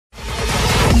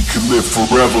can live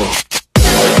forever.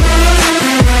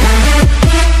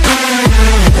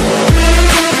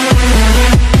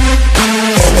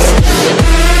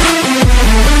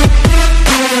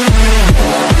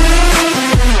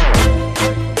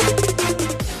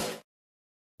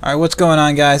 Alright, what's going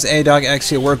on, guys? ADog-X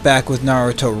here. We're back with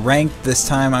Naruto Ranked. This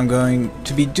time I'm going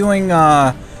to be doing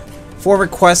 4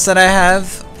 requests that I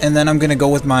have, and then I'm going to go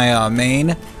with my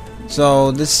main.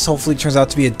 So this hopefully turns out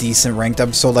to be a decent ranked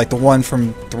episode, like the one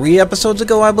from 3 episodes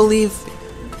ago, I believe.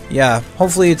 Yeah,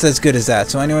 hopefully it's as good as that.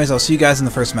 So anyways, I'll see you guys in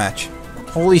the first match.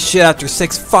 Holy shit, after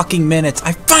 6 fucking minutes,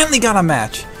 I finally got a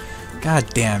match! God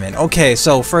damn it. Okay,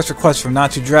 so first request from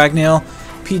Not to Dragneel.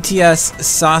 PTS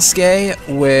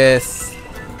Sasuke with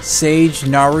Sage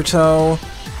Naruto,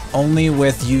 only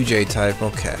with UJ type.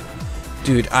 Okay.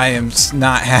 Dude, I am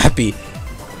not happy.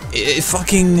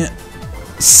 Fucking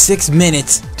 6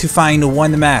 minutes to find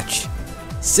one match.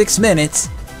 6 minutes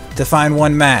to find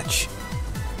one match.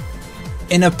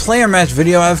 In a player match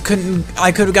video, I could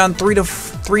have gotten 2 to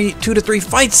 3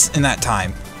 fights in that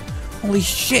time. Holy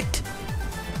shit.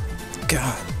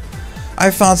 God.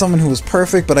 I found someone who was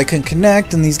perfect, but I couldn't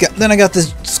connect, and then I got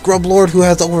this scrub lord who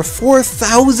has over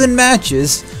 4,000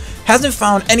 matches, hasn't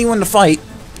found anyone to fight.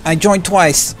 I joined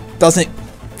twice, doesn't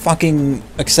fucking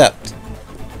accept.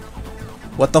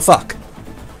 What the fuck?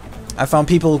 I found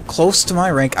people close to my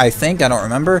rank, I think, I don't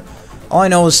remember. All I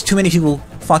know is too many people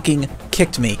fucking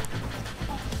kicked me.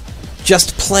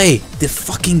 Just play the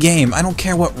fucking game. I don't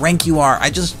care what rank you are,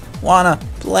 I just wanna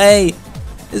play.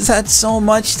 Is that so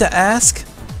much to ask?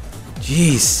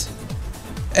 Jeez.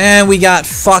 And we got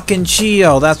fucking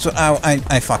Chio. That's what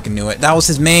I fucking knew it. That was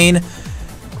his main.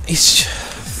 He's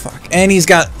fuck. And he's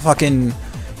got fucking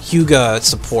Hyuga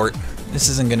support. This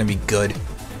isn't gonna be good.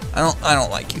 I don't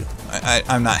like you.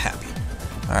 I'm not happy.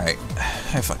 Alright.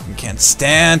 I fucking can't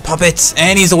stand puppets.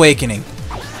 And he's awakening.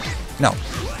 No.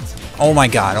 Oh my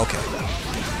god, okay.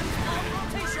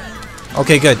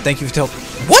 Okay, good. Thank you for tilt.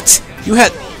 What? You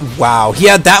had wow, he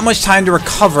had that much time to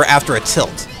recover after a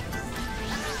tilt.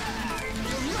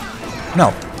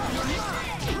 No.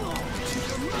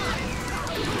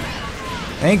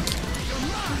 Thank you.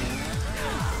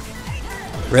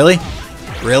 Really?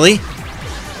 Really?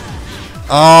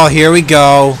 Oh, here we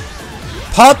go.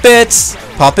 Puppets!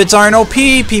 Puppets aren't OP,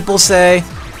 people say.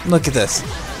 Look at this.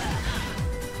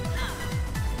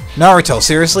 Naruto,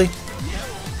 seriously?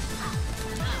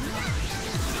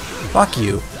 Fuck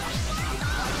you.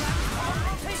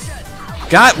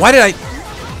 God, why did I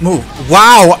move?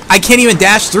 Wow, I can't even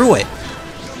dash through it.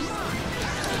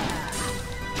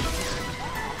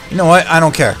 You know what? I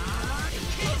don't care.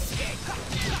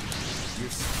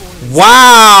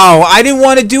 Wow! I didn't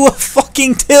want to do a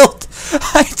fucking tilt!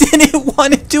 I didn't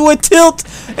want to do a tilt!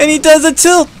 And he does a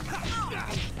tilt!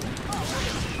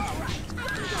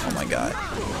 Oh my god.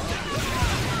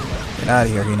 Get out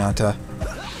of here, Hinata.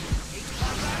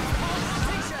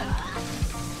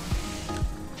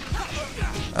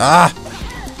 Ah!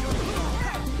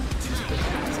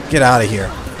 Get out of here.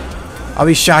 I'll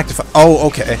be shocked if I... Oh,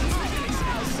 okay.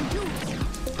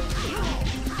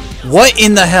 What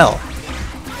in the hell?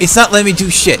 It's not letting me do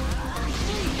shit.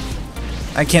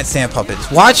 I can't stand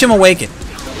puppets. Watch him awaken.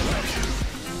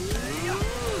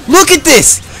 Look at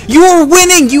this! You are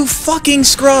winning, you fucking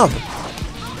scrub!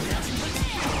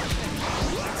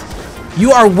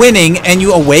 You are winning and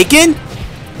you awaken?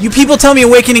 You people tell me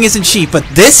awakening isn't cheap, but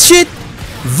this shit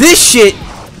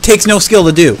takes no skill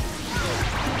to do.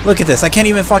 Look at this. I can't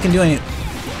even fucking do anything.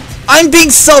 I'm being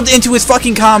subbed into his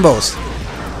fucking combos.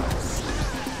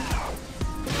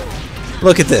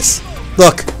 Look at this.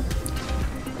 Look.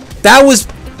 That was...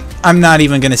 I'm not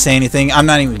even going to say anything. I'm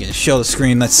not even going to show the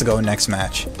screen. Let's go next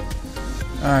match.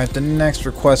 Alright, the next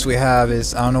request we have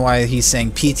is... I don't know why he's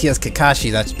saying PTS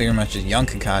Kakashi. That's very much a young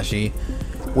Kakashi.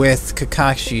 With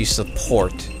Kakashi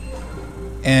support.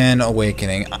 And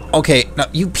awakening. Okay, now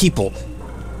you people.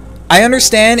 I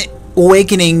understand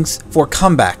awakenings for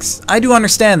comebacks. I do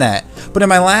understand that. But in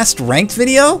my last ranked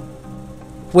video,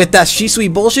 with that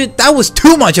Shisui bullshit, that was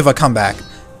too much of a comeback.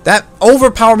 That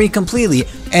overpowered me completely.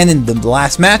 And in the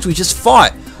last match we just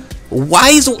fought,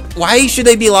 why should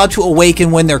they be allowed to awaken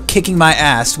when they're kicking my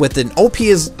ass with an OP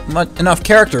enough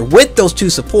character with those 2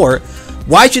 support?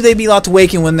 Why should they be allowed to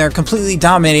awaken when they're completely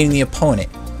dominating the opponent?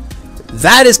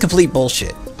 That is complete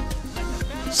bullshit.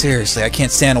 Seriously, I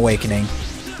can't stand awakening.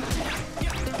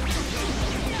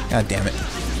 God damn it.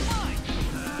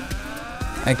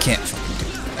 I can't fucking do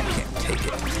it. I can't take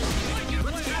it.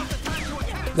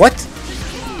 What?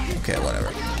 Okay,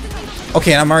 whatever.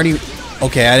 Okay, I'm already...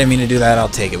 Okay, I didn't mean to do that. I'll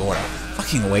take it, but whatever.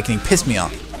 Fucking awakening pissed me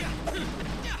off.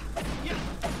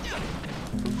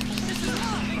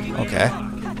 Okay.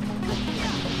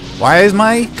 Why is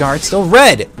my guard still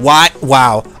red? Why?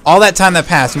 Wow. All that time that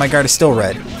passed, my guard is still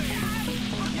red.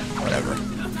 Whatever.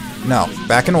 No.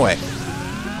 Backing away.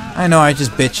 I know I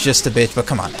just bitch just to bitch, but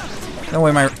come on. No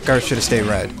way my guard should have stayed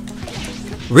red.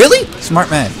 Really? Smart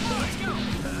man.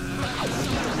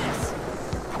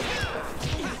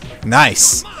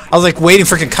 Nice. I was like waiting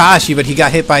for Kakashi, but he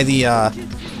got hit by the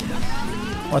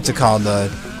what's it called?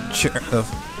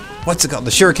 What's it called?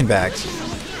 The shuriken bags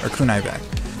or kunai bag.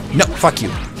 No, fuck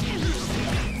you.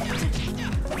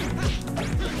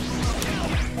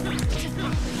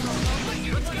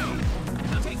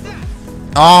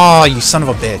 Oh, you son of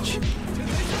a bitch.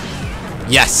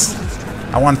 Yes.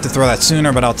 I wanted to throw that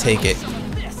sooner, but I'll take it.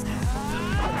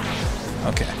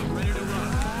 Okay.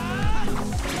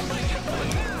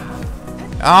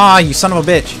 Ah, you son of a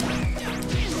bitch.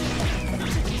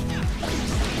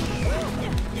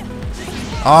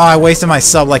 Oh, I wasted my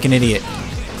sub like an idiot.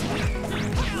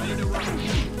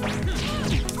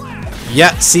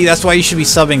 Yeah, see, that's why you should be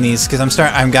subbing these, because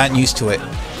I'm gotten used to it.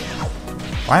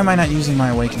 Why am I not using my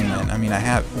awakening then? I mean, I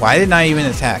have. Why didn't I even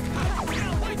attack?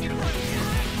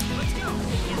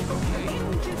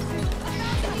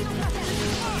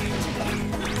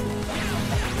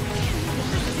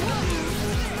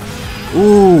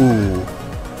 Ooh.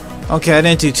 Okay, I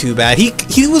didn't do too bad.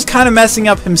 He was kind of messing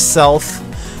up himself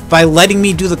by letting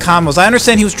me do the combos. I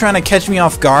understand he was trying to catch me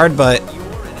off guard, but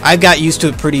I got used to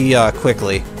it pretty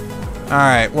quickly.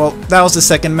 Alright, well, that was the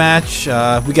second match.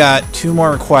 We got 2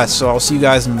 more requests, so I'll see you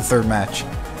guys in the 3rd match.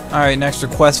 Alright, next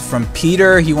request from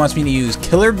Peter. He wants me to use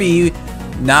Killer Bee,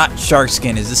 not Shark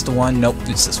Skin. Is this the one? Nope,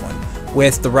 it's this one.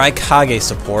 With the Raikage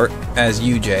support as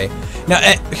UJ. Now,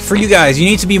 for you guys, you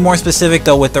need to be more specific,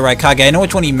 though, with the Raikage. I know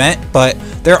which one he meant, but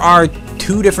there are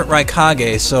 2 different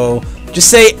Raikage, so just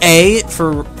say A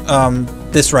for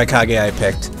this Raikage I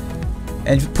picked.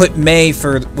 And put Mei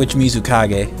for which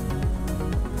Mizukage.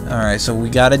 Alright, so we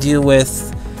gotta deal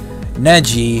with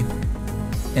Neji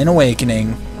in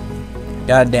Awakening.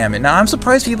 God damn it. Now, I'm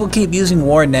surprised people keep using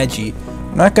War Neji.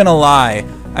 I'm not gonna lie.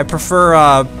 I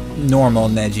prefer normal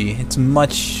Neji.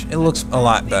 It looks a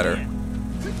lot better.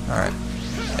 Alright.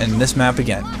 And this map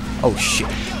again. Oh,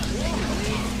 shit.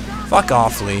 Fuck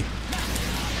awfully.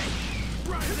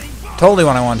 Totally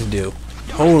what I wanted to do.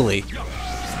 Totally.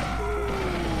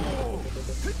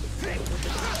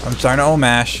 I'm starting to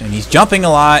O-mash, and he's jumping a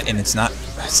lot, and it's not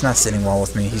sitting well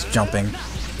with me. He's jumping.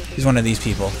 He's one of these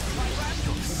people.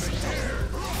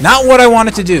 Not what I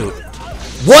wanted to do.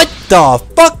 What the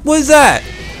fuck was that?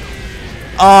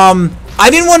 I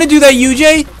didn't want to do that,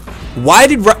 UJ. Why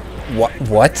did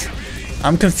what?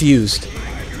 I'm confused.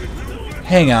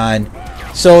 Hang on.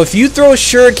 So if you throw a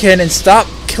shuriken and stop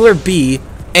Killer Bee,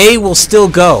 A will still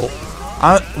go.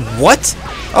 What?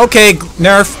 Okay,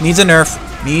 nerf. Needs a nerf.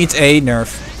 Needs a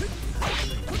nerf.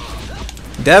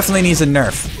 Definitely needs a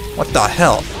nerf. What the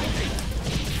hell?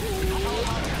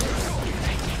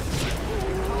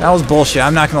 That was bullshit.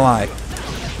 I'm not gonna lie.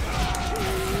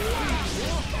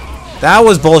 That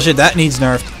was bullshit. That needs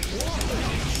nerfed.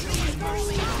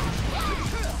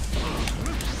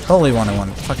 Holy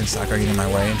 1-on-1. Fucking sucker getting in my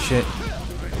way and shit.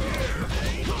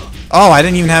 Oh, I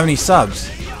didn't even have any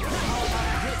subs.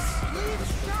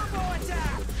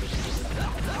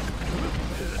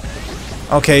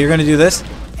 Okay, you're gonna do this?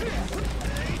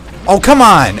 Oh, come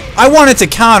on! I wanted to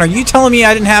counter. You telling me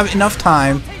I didn't have enough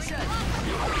time?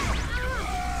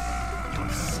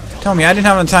 Tell me I didn't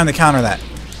have enough time to counter that.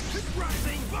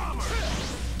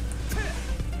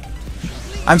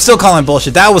 I'm still calling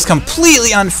bullshit. That was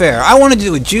completely unfair. I wanted to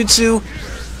do a jutsu,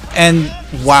 and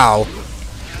wow.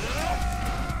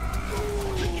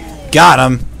 Got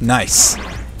him. Nice.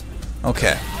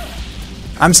 Okay.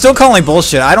 I'm still calling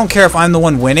bullshit. I don't care if I'm the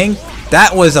one winning.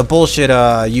 That was a bullshit,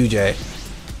 UJ.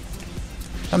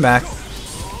 Come back.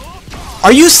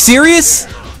 Are you serious?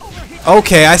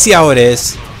 Okay, I see how it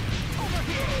is.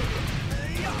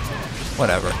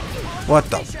 Whatever. What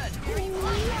the?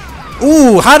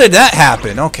 Ooh, how did that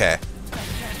happen? Okay.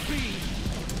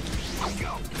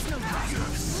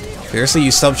 Seriously,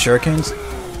 you sub shurikens?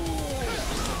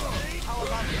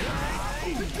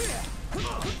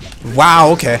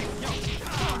 Wow, okay.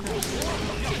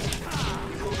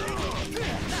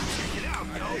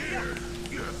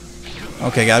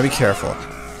 Okay, gotta be careful.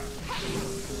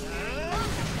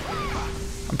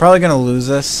 I'm probably gonna lose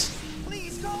this.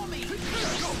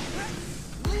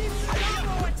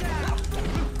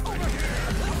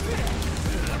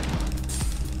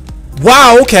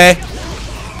 Wow, okay.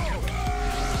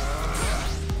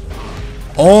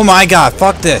 Oh my god,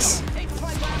 fuck this.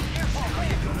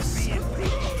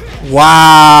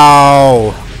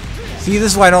 Wow. See,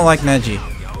 this is why I don't like Neji.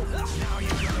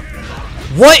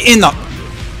 What in the...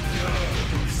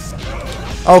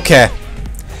 Okay.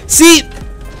 See,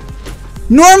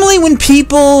 normally when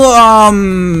people,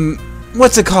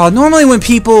 what's it called? Normally when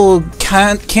people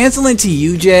cancel into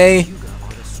UJ,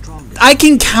 I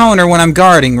can counter when I'm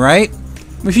guarding, right?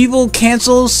 When people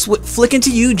cancel, flick into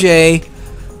UJ,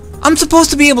 I'm supposed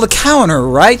to be able to counter,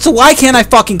 right? So why can't I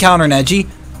fucking counter Neji?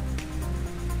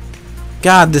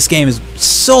 God, this game is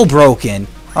so broken.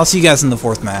 I'll see you guys in the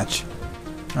 4th match.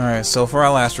 Alright, so for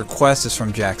our last request is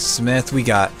from Jack Smith. We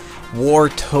got War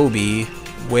Toby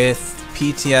with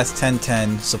PTS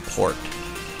 1010 support.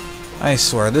 I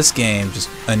swear, this game just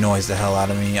annoys the hell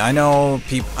out of me. I know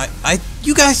people...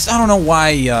 you guys, I don't know why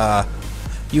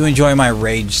you enjoy my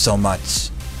rage so much.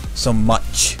 So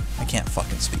much. I can't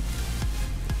fucking speak.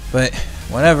 But,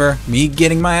 whatever. Me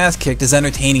getting my ass kicked is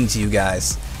entertaining to you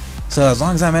guys. So as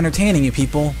long as I'm entertaining you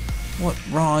people, what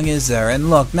wrong is there? And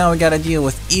look, now we gotta deal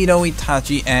with Ito,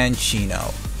 Itachi, and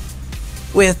Shino.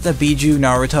 With the Biju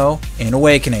Naruto in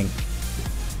Awakening.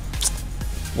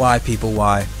 Why, people,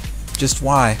 why? Just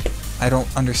why? I don't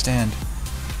understand.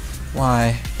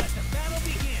 Why?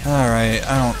 Alright,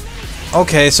 I don't...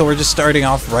 Okay, so we're just starting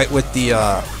off right with the,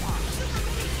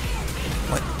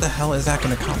 What the hell is that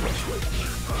gonna accomplish?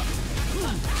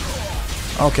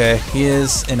 Okay, he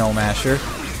is an O-Masher.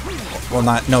 Well,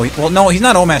 not... No, no, he's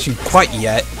not O-Mashing quite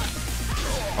yet.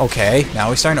 Okay, now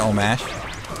he's starting to O-Mash.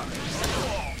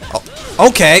 Oh,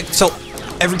 okay, so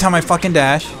every time I fucking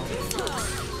dash...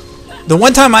 The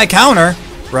one time I counter,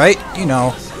 right? You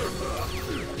know...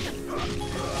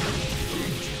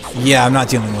 Yeah, I'm not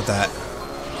dealing with that.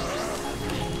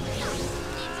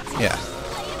 Yeah.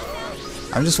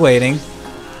 I'm just waiting.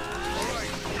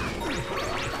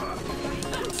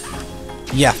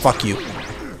 Yeah, fuck you.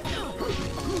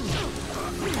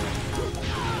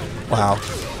 Wow.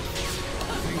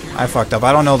 I fucked up.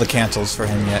 I don't know the cancels for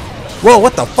him yet. Whoa,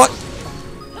 what the fuck?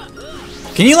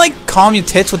 Can you, like, calm your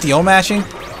tits with the O-mashing?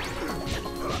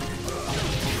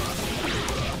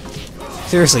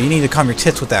 Seriously, you need to calm your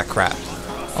tits with that crap.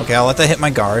 Okay, I'll let that hit my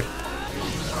guard.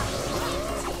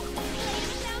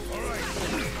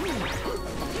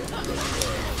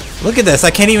 Look at this,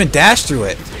 I can't even dash through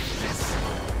it.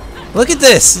 Look at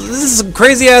this! This is some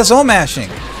crazy ass O-mashing.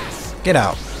 Get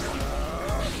out.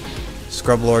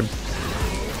 Scrub Lord.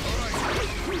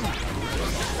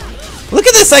 Look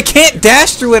at this, I can't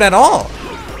dash through it at all.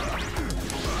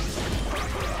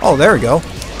 Oh, there we go.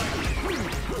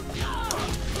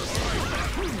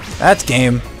 That's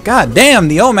game. God damn,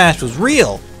 the O-mash was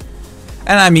real.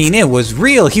 And I mean, it was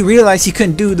real. He realized he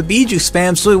couldn't do the Biju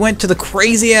spam, so he went to the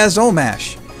crazy ass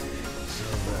O-mash.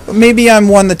 But maybe I'm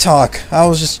one to talk. I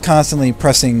was just constantly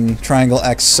pressing triangle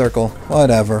X circle.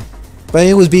 Whatever. But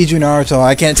it was Biju Naruto.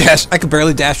 I can't dash. I could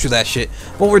barely dash through that shit.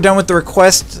 But we're done with the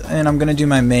request, and I'm gonna do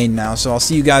my main now. So I'll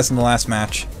see you guys in the last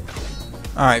match.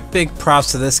 Alright, big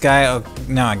props to this guy. Oh,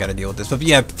 now I gotta deal with this. But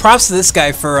yeah, props to this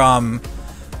guy for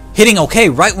hitting okay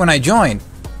right when I joined.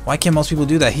 Why can't most people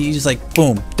do that? He's like,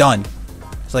 boom, done.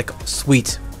 It's like,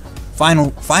 sweet.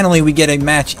 Finally we get a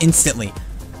match instantly.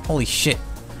 Holy shit.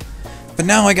 But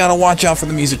now I gotta watch out for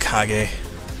the Mizukage.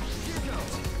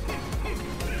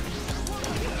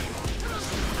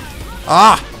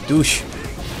 Ah! Douche.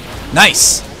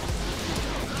 Nice!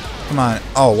 Come on.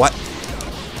 Oh, what?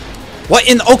 What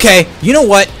in... Okay, you know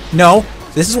what? No.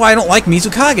 This is why I don't like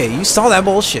Mizukage. You saw that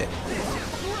bullshit.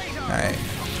 Alright.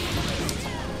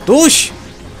 Douche!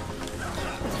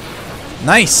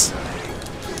 Nice!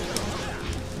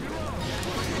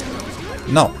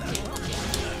 No.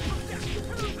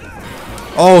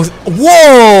 Oh,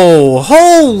 whoa!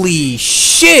 Holy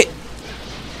shit!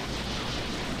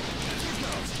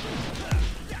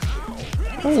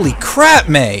 Holy crap,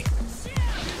 May!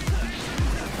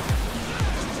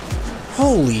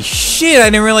 Holy shit,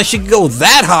 I didn't realize she could go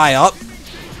that high up!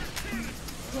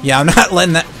 Yeah, I'm not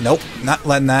letting that... Nope, not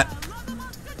letting that.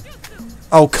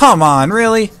 Oh, come on,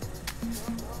 really?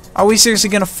 Are we seriously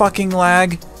gonna fucking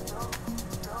lag?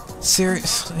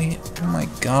 Seriously? Oh my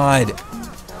god.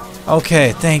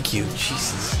 Okay, thank you.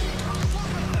 Jesus.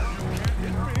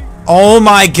 Oh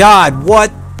my god,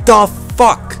 what the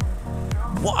fuck?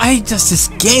 Why does this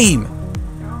game?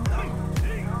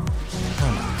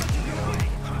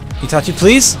 Itachi,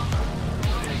 please?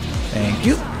 Thank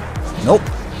you. Nope.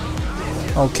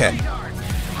 Okay.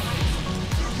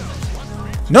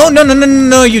 No, no, no, no, no,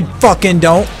 no, you fucking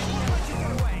don't.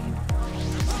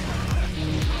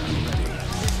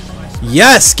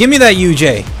 Yes, give me that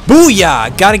UJ.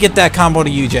 Booyah! Gotta get that combo to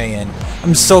UJ in.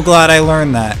 I'm so glad I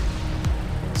learned that.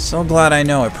 So glad I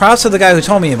know it. Props to the guy who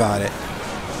told me about it.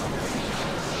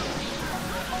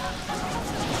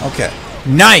 Okay.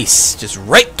 Nice! Just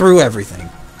right through everything.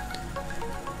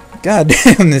 God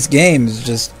damn, this game is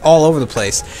just all over the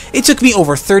place. It took me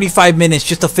over 35 minutes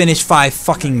just to finish 5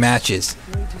 fucking matches.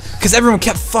 Because everyone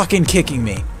kept fucking kicking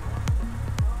me.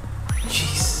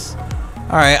 Jeez.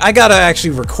 Alright, I gotta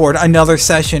actually record another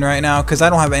session right now because I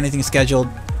don't have anything scheduled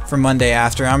for Monday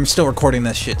after. I'm still recording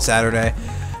this shit Saturday.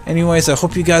 Anyways, I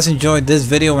hope you guys enjoyed this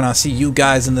video and I'll see you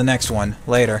guys in the next one.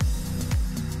 Later.